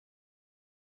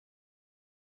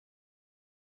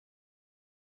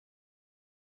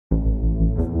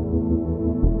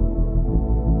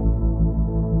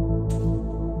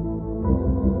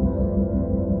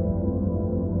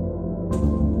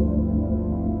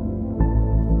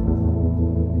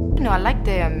You know, I like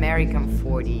the American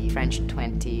 40s, French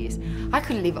 20s. I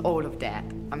could live all of that.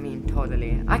 I mean,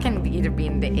 totally. I can either be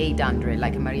in the 800,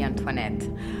 like Marie Antoinette.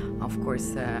 Of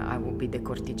course, I will be the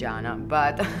cortigiana,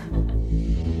 but...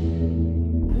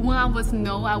 When I was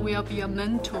known I will be a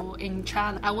mentor in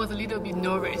China, I was a little bit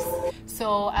nervous.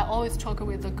 So I always talk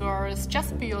with the girls,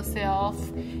 just be yourself.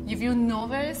 If you're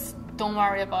nervous, don't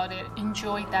worry about it.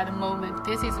 Enjoy that moment.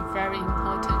 This is very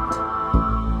important.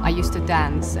 I used to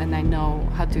dance and I know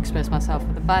how to express myself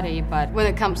with the body, but when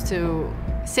it comes to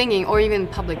singing or even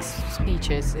public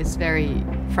speeches, it's very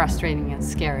frustrating and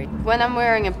scary. When I'm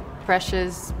wearing a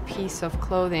precious piece of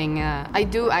clothing, I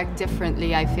do act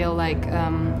differently. I feel like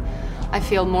I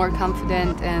feel more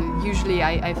confident, and usually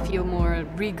I feel more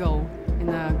regal in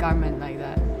a garment like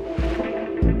that.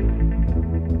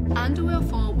 Underwear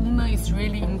for a woman is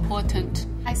really important.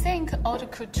 I think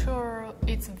haute couture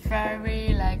is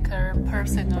very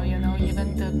personal, you know,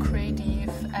 even the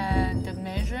creative and the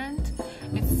measurement,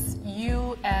 it's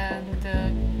you and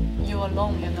you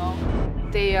alone, you know.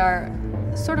 They are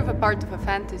sort of a part of a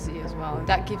fantasy as well.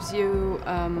 That gives you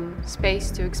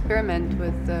space to experiment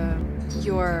with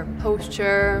your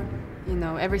posture. You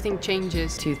know, everything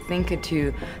changes. To think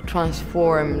to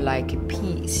transform like a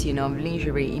piece, you know, of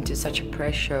lingerie into such a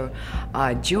precious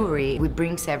jewelry, it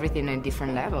brings everything at a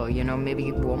different level. You know, maybe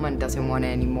a woman doesn't want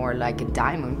any more like a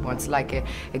diamond, wants like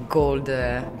a gold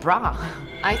bra.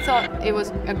 I thought it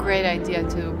was a great idea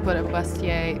to put a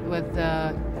bustier with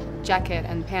the jacket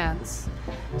and pants.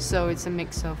 So it's a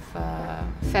mix of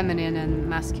feminine and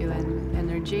masculine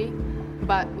energy,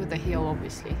 but with a heel,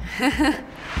 obviously.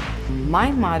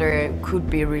 My mother could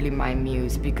be really my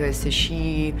muse because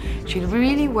she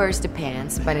really wears the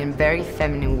pants, but in a very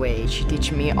feminine way. She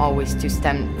teaches me always to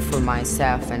stand for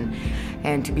myself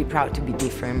and to be proud to be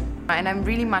different. And I'm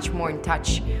really much more in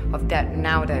touch of that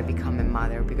now that I become a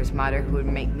mother, because motherhood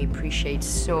makes me appreciate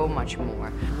so much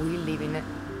more. We live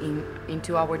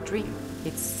into our dream.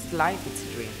 It's life, it's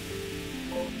a dream.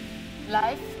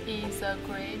 Life is a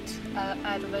great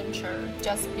adventure.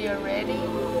 Just be ready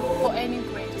for any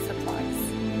great surprise.